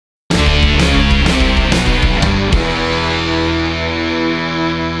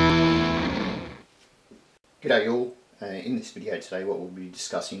G'day all. In this video today what we'll be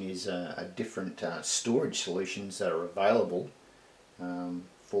discussing is different storage solutions that are available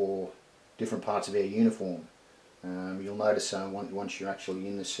for different parts of our uniform. You'll notice once you're actually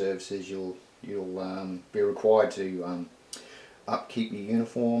in the services you'll be required to upkeep your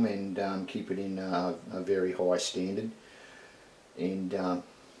uniform and keep it in a very high standard. And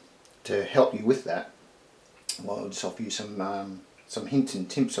to help you with that, I'll just offer you some hints and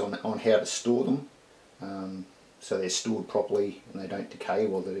tips on how to store them so they're stored properly and they don't decay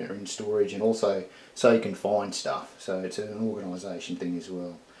while they're in storage, and also so you can find stuff. So it's an organisation thing as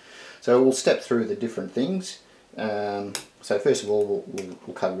well. So we'll step through the different things. So first of all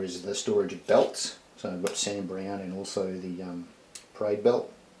we'll cover is the storage of belts. So I've got Sam Brown and also the parade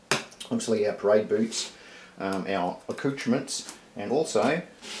belt, obviously our parade boots, our accoutrements, and also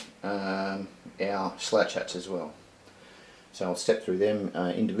our slouch hats as well. So I'll step through them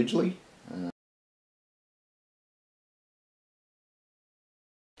individually.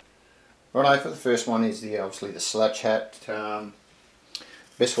 Righto, for the first one is obviously the slouch hat.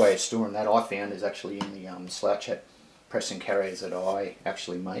 Best way of storing that I found is actually in the slouch hat press and carriers that I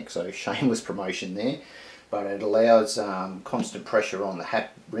actually make, so shameless promotion there. But it allows constant pressure on the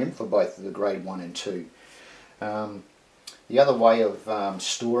hat rim for both the grade 1 and 2. The other way of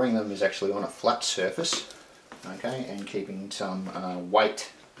storing them is actually on a flat surface, okay, and keeping some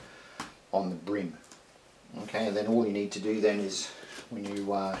weight on the brim. Okay, and then all you need to do then is, when you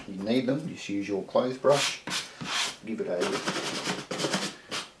need them, just use your clothes brush, give it a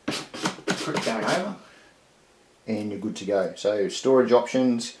quick going over, and you're good to go. So storage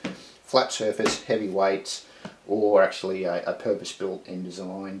options: flat surface, heavy weights, or actually a purpose-built and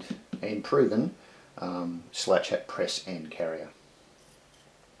designed and proven slouch hat press and carrier.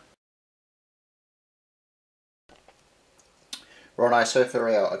 Righto, so for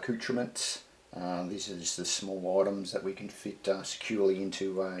our accoutrements, these are just the small items that we can fit securely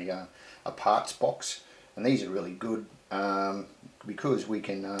into a parts box, and these are really good because we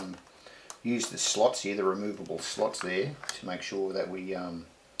can use the slots here, the removable slots there, to make sure that we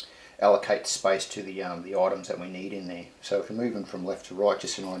allocate space to the items that we need in there. So if we're moving from left to right,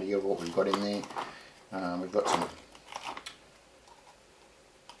 just an idea of what we've got in there. We've got some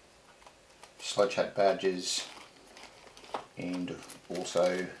slouch hat badges and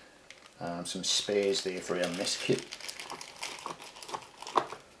also some spares there for our mess kit.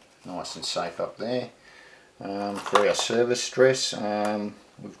 Nice and safe up there. For our service dress,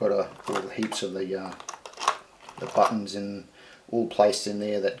 we've got all heaps of the buttons and all placed in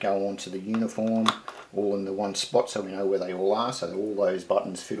there that go onto the uniform, all in the one spot, so we know where they all are. So all those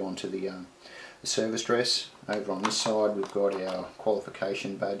buttons fit onto the service dress. Over on this side we've got our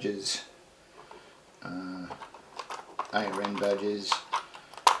qualification badges, ARN badges,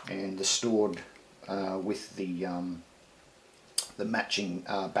 and they're stored with the matching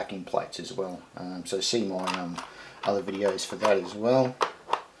backing plates as well. So see my other videos for that as well.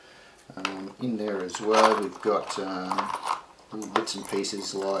 In there as well we've got little bits and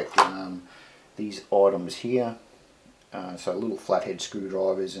pieces like these items here. So little flathead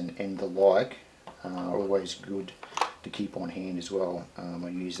screwdrivers and the like are always good to keep on hand as well. I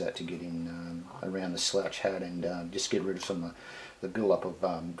use that to get in around the slouch hat and just get rid of some of the build-up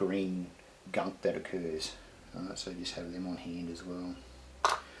of green gunk that occurs. So just have them on hand as well.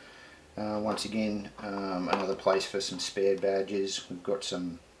 Once again, another place for some spare badges. We've got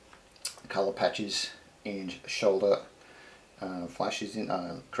some colour patches and shoulder flashes in,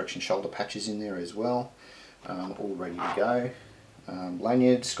 shoulder patches in there as well, all ready to go.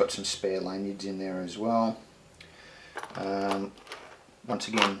 Lanyards, got some spare lanyards in there as well. Once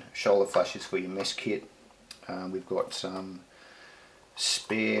again, shoulder flashes for your mess kit. We've got some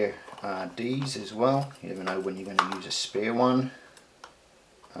spare Ds as well. You never know when you're going to use a spare one.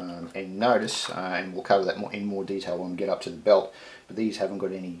 And notice, and we'll cover that in more detail when we get up to the belt, but these haven't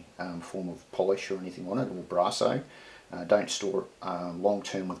got any form of polish or anything on it, or brasso. Don't store long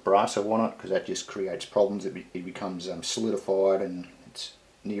term with brasso on it, because that just creates problems. It becomes solidified and it's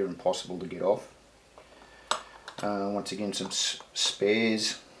near impossible to get off. Once again, some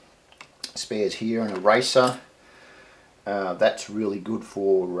spares here, an eraser. That's really good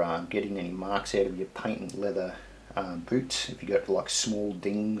for getting any marks out of your paint and leather boots. If you got like small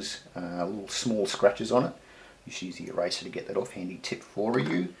dings, little small scratches on it, you should use the eraser to get that off. Handy tip for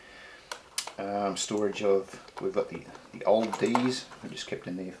you. Storage of, we've got the old Ds, I just kept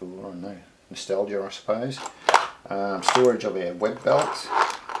in there for, I don't know, nostalgia I suppose. Storage of our web belt.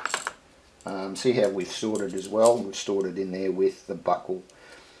 See how we've stored it as well. We've stored it in there with the buckle,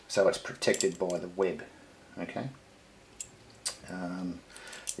 so it's protected by the web. Okay.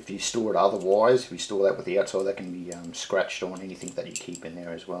 if you store it otherwise, if you store that with the outside, that can be scratched on anything that you keep in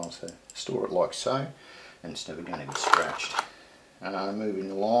there as well. So store it like so, and it's never going to be scratched.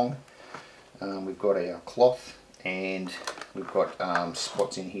 Moving along, we've got our cloth, and we've got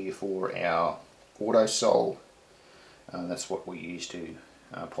spots in here for our auto sole. That's what we use to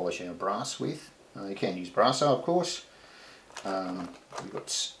polish our brass with. You can use brasso, of course. We've got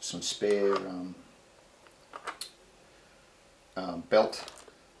some spare belt,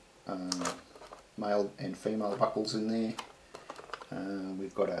 male and female buckles in there.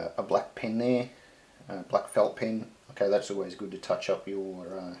 We've got a black pen there, a black felt pen. Okay, that's always good to touch up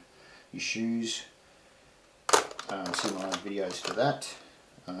your shoes. Similar videos for that.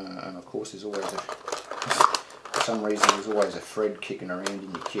 And of course there's always for some reason there's always a thread kicking around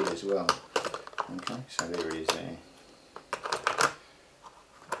in your kit as well. Okay, so there it is there.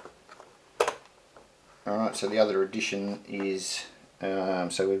 Alright, so the other addition is,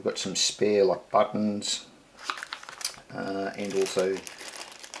 so we've got some spare like buttons, and also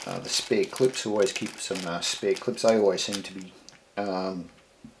the spare clips. Always keep some spare clips. They always seem to be go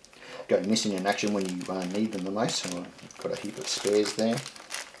missing in action when you need them the most, so I've got a heap of spares there.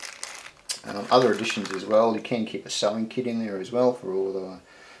 Other additions as well, you can keep a sewing kit in there as well for all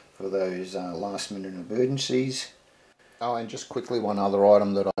those last minute emergencies. Oh, and just quickly, one other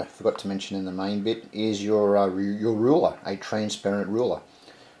item that I forgot to mention in the main bit is your ruler, a transparent ruler.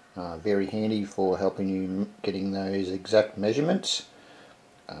 Very handy for helping you getting those exact measurements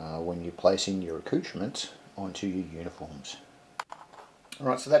when you're placing your accoutrements onto your uniforms.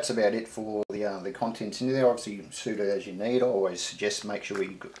 Alright, so that's about it for the contents in there. Obviously you can suit it as you need. I always suggest make sure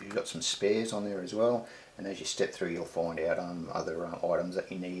you've got some spares on there as well, and as you step through you'll find out other items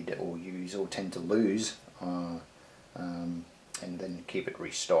that you need or use or tend to lose, and then keep it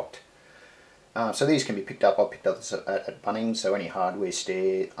restocked. So these can be picked up. I picked up this at Bunnings, so any hardware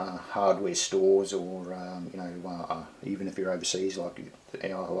stores, or even if you're overseas like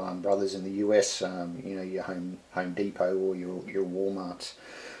our brothers in the US, your Home Depot or your Walmarts.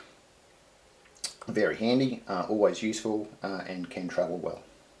 Very handy, always useful, and can travel well.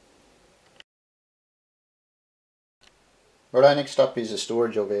 Righto, next up is the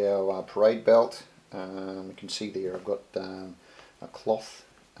storage of our parade belt. You can see there I've got a cloth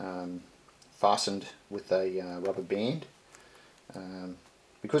fastened with a rubber band.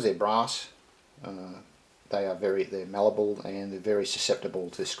 Because they're brass, they're malleable and they're very susceptible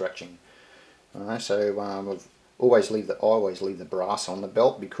to scratching. So I always leave the brass on the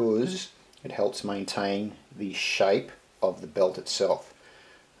belt because it helps maintain the shape of the belt itself.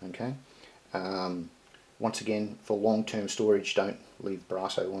 Okay. Once again, for long-term storage, don't leave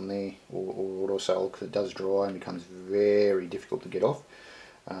brasso on there or auto sole, because it does dry and becomes very difficult to get off.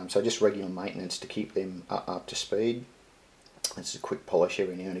 So just regular maintenance to keep them up to speed. It's a quick polish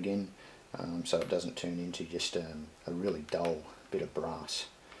every now and again, so it doesn't turn into just a really dull bit of brass.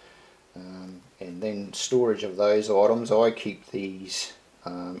 And then storage of those items, I keep these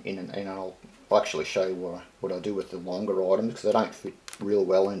and I'll actually show you what I do with the longer items, because they don't fit real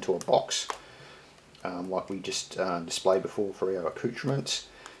well into a box. Like we just displayed before for our accoutrements.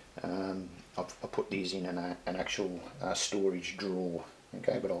 I put these in an actual storage drawer,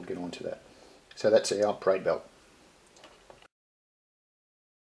 okay, but I'll get on to that. So that's our parade belt.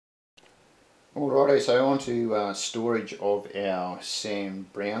 Alrighty, so on to storage of our Sam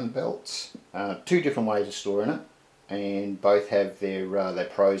Browne belts. Two different ways of storing it, and both have their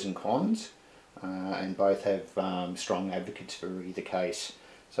pros and cons, and both have strong advocates for either case.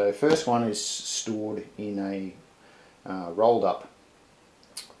 So first one is stored in a rolled up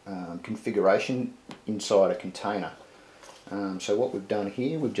configuration inside a container. So what we've done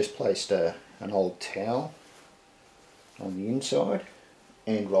here, we've just placed an old towel on the inside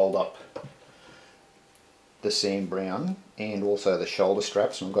and rolled up the Sam Browne and also the shoulder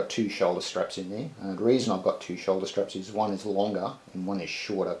straps, and I've got two shoulder straps in there. The reason I've got two shoulder straps is one is longer and one is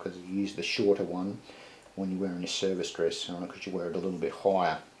shorter, because you use the shorter one when you're wearing a service dress, because you wear it a little bit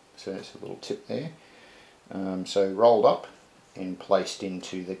higher. So that's a little tip there. So rolled up and placed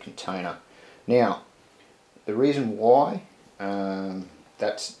into the container. Now, the reason why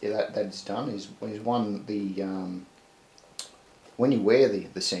that's done is one, when you wear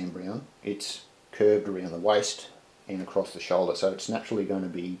the Sam Browne, it's curved around the waist and across the shoulder, so it's naturally going to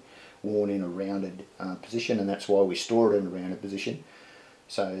be worn in a rounded position, and that's why we store it in a rounded position.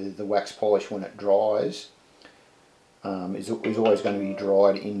 So the wax polish, when it dries, is always going to be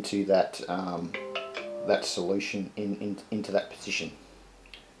dried into that that solution into that position,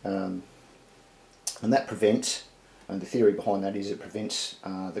 and that prevents. And the theory behind that is it prevents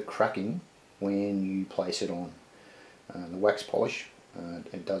the cracking when you place it on. The wax polish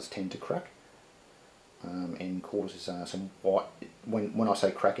it does tend to crack and causes some white. When I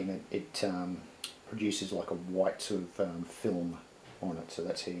say cracking, it produces like a white sort of film on it, so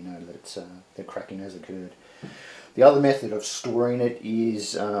that's how you know that it's the cracking has occurred. The other method of storing it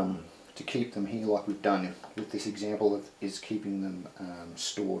is to keep them here, like we've done with this example, is keeping them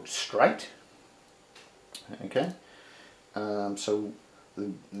stored straight. Okay, so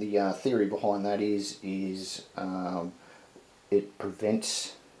the theory behind that is it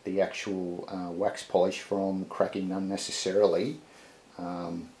prevents the actual wax polish from cracking unnecessarily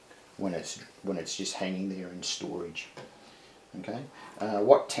when it's just hanging there in storage. Okay,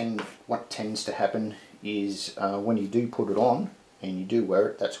 what tends to happen is when you do put it on and you do wear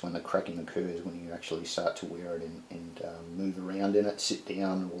it, that's when the cracking occurs, when you actually start to wear it and move around in it, sit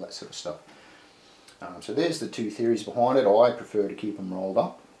down, and all that sort of stuff. So there's the two theories behind it. I prefer to keep them rolled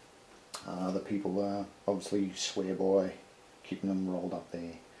up. Other people obviously swear by keeping them rolled up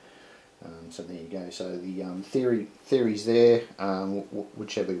there. So there you go. So the theories there,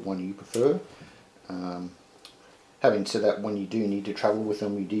 whichever one you prefer. Having said that, when you do need to travel with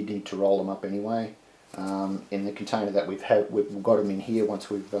them, you do need to roll them up anyway. In the container that we've got them in here. Once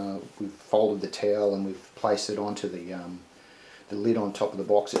we've folded the towel and we've placed it onto the lid on top of the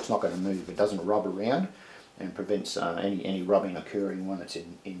box, it's not going to move. It doesn't rub around and prevents any rubbing occurring when it's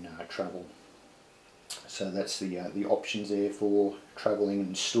in travel. So that's the options there for travelling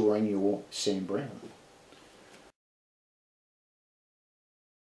and storing your Sam Brown.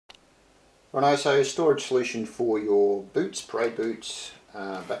 Righto, so storage solution for your boots, parade boots,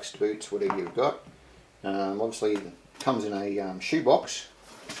 Baxter boots, whatever you've got. Obviously it comes in a shoe box.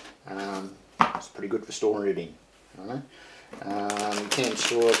 It's pretty good for storing it in. Right? You can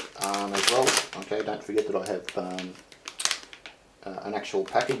store it as well. Okay, don't forget that I have an actual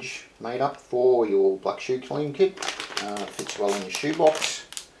package made up for your Black Shoe Cleaning Kit. Fits well in your shoe box.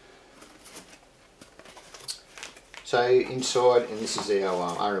 So inside, and this is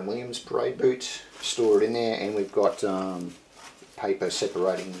our R.M. Williams parade boots, store it in there, and we've got paper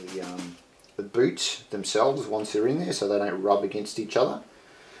separating the boots themselves once they're in there, so they don't rub against each other.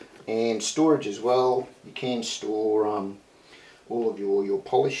 And storage as well, you can store all of your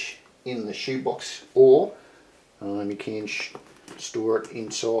polish in the shoe box, or you can store it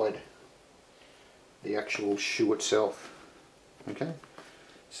inside the actual shoe itself. Okay,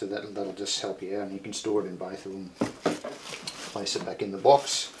 so that'll just help you out, and you can store it in both of them. Place it back in the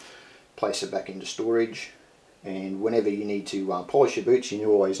box, place it back into storage, and whenever you need to polish your boots,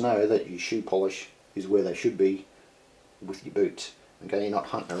 you always know that your shoe polish is where they should be with your boots. Okay, you're not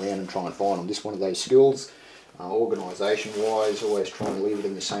hunting around and trying to find them. Just one of those skills, organisation wise, always trying to leave it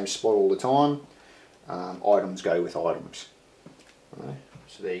in the same spot all the time. Items go with items. Right,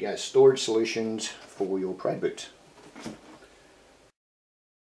 so there you go, storage solutions for your parade boots.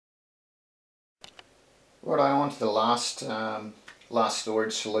 Right, on to the last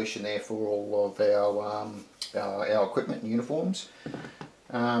storage solution there for all of our equipment and uniforms.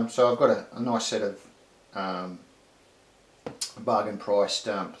 So I've got a nice set of bargain priced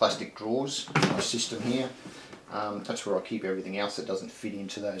plastic drawers in my system here. That's where I keep everything else that doesn't fit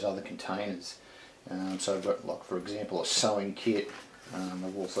into those other containers. So I've got, like for example, a sewing kit.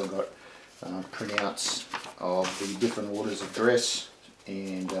 I've also got printouts of the different orders of dress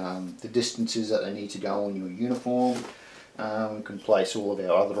and the distances that they need to go on your uniform. We can place all of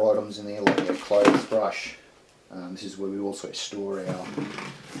our other items in there, like our clothes brush. This is where we also store our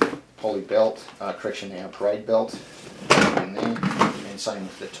poly belt, our parade belt in there, and same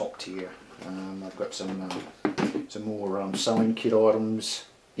with the top tier. I've got some more sewing kit items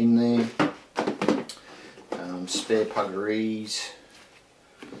in there, spare puggarees,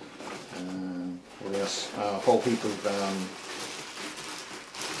 what else? A whole heap of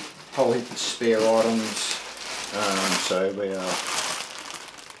spare items. So our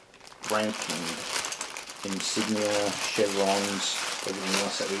rank and insignia, chevrons, everything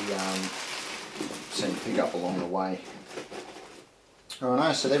else that we seem to pick up along the way.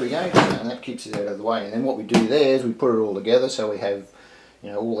 Alright, so there we go, and that keeps it out of the way. And then what we do there is we put it all together, so we have, you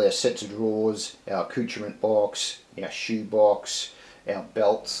know, all our sets of drawers, our accoutrement box, our shoe box, our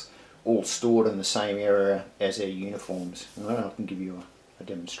belts, all stored in the same area as our uniforms. And I can give you a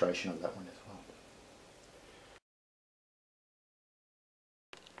demonstration of that one as well.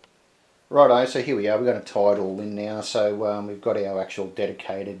 Righto, so here we are, we're going to tie it all in now. So we've got our actual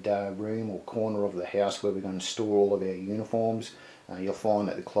dedicated room or corner of the house where we're going to store all of our uniforms. You'll find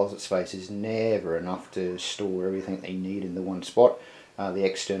that the closet space is never enough to store everything that you need in the one spot. The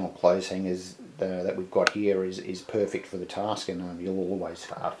external clothes hangers that we've got here is perfect for the task, and you'll always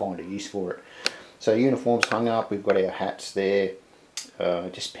find a use for it. So uniforms hung up, we've got our hats there,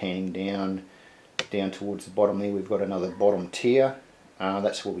 just panning down towards the bottom there, we've got another bottom tier.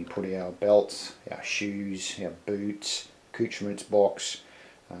 That's where we put our belts, our shoes, our boots, accoutrements box,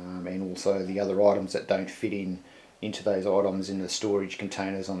 and also the other items that don't fit into those items in the storage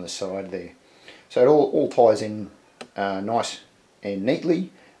containers on the side there. So it all ties in nice and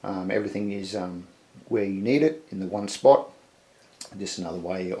neatly. Everything is where you need it, in the one spot. Just another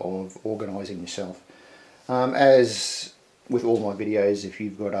way of organising yourself. As with all my videos, if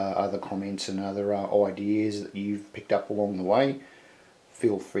you've got other comments and other ideas that you've picked up along the way,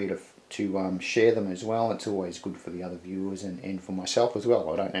 feel free to share them as well. It's always good for the other viewers and for myself as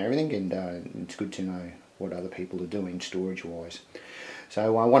well. I don't know everything, and it's good to know what other people are doing storage wise.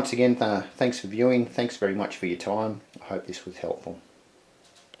 So once again, thanks for viewing. Thanks very much for your time. I hope this was helpful.